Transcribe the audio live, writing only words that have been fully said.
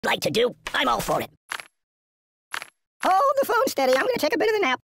like to do, I'm all for it. Hold the phone steady. I'm gonna take a bit of a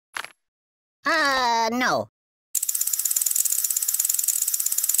nap. No.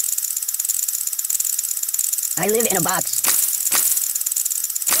 I live in a box.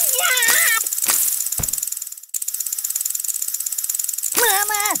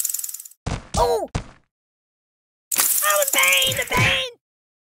 Mama! Oh! Oh, the pain! The pain!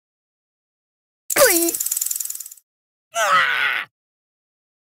 Please! Ah!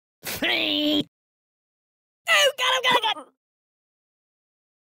 Oh, God!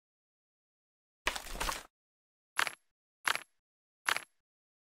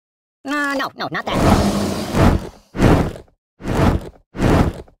 No, not that.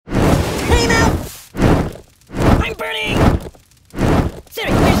 Came out! I'm burning!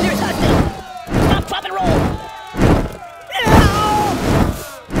 Siri, where's the nearest hospital? Stop, drop, and roll!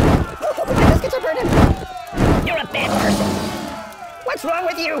 Oh, my biscuits are burning. You're a bad person. What's wrong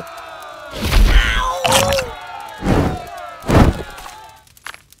with you? Ow!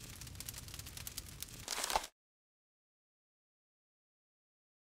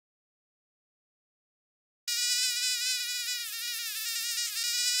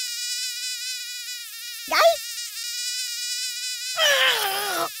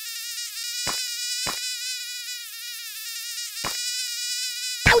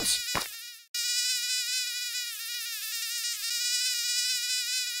 Ouch!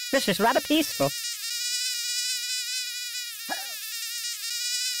 This is rather peaceful.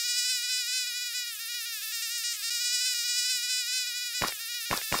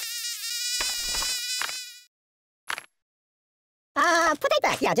 Put it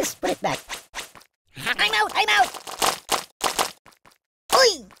back. Yeah, just put it back. I'm out!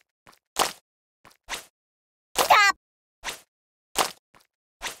 Oi! Stop!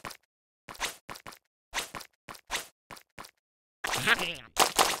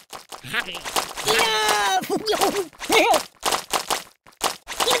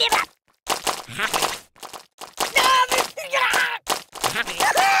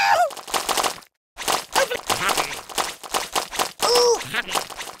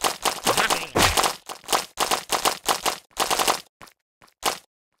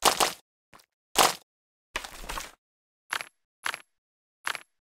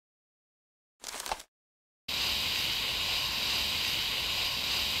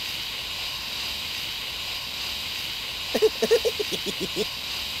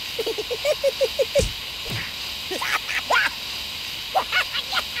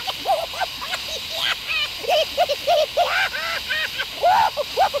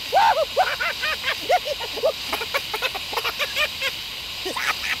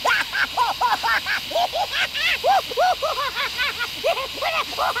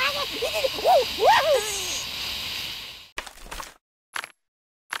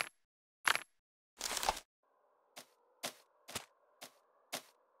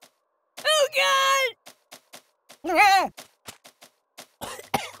 Oh, God!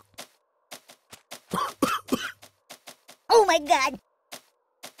 Oh, my God!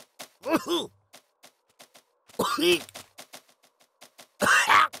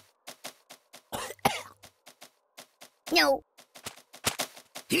 No.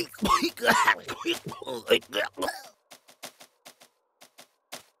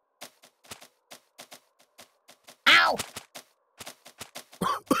 Ow!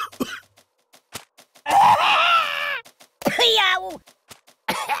 Yow!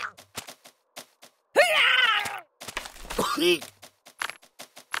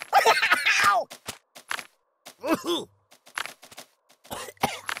 Ow!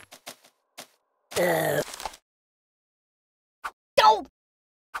 Go!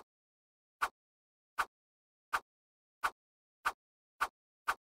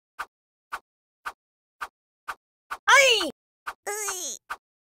 Ay!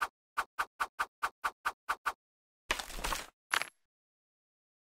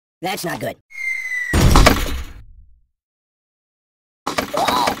 That's not good.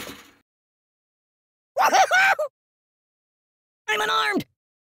 Oh! I'm unarmed!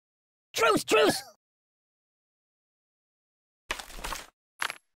 Truce!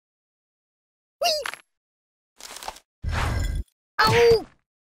 Whee! Oh!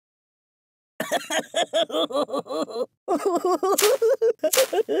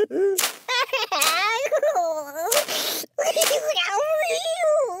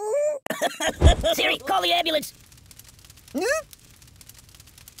 Siri, call the ambulance! Hmm?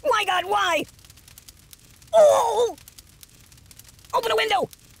 My God, why? Oh! Open a window!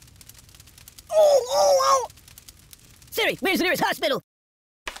 Oh! Siri, where's the nearest hospital?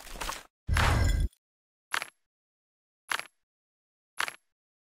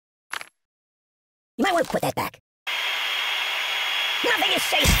 You might want to put that back. Nothing is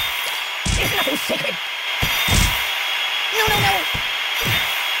safe. There's nothing sacred. No, no, no.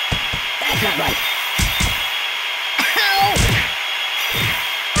 That's not right. Ow!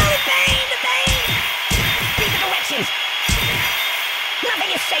 Oh, the pain, the pain! Read the directions. Nothing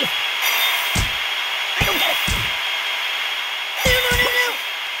is safe. I don't get it. No, no, no, no.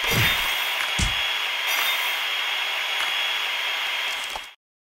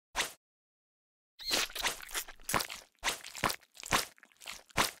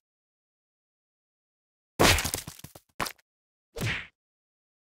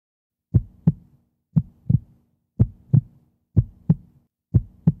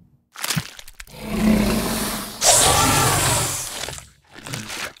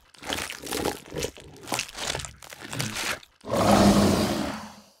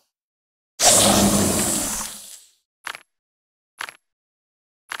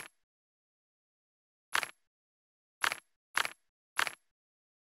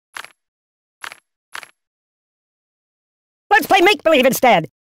 Let's play make-believe instead.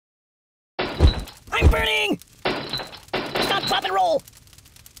 I'm burning! Stop, drop, and roll!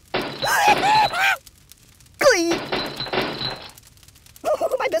 Glee!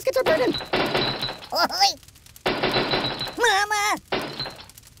 Oh, my biscuits are burning. Mama!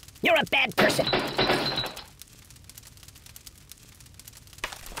 You're a bad person.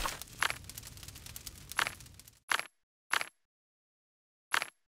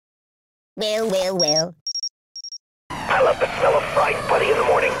 Well. I love the smell of fried buddy in the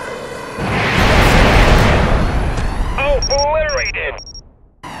morning. Obliterated!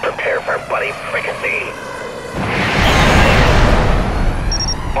 Prepare for buddy fricassee.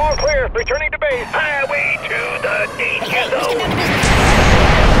 All clear, returning to base. Highway 2.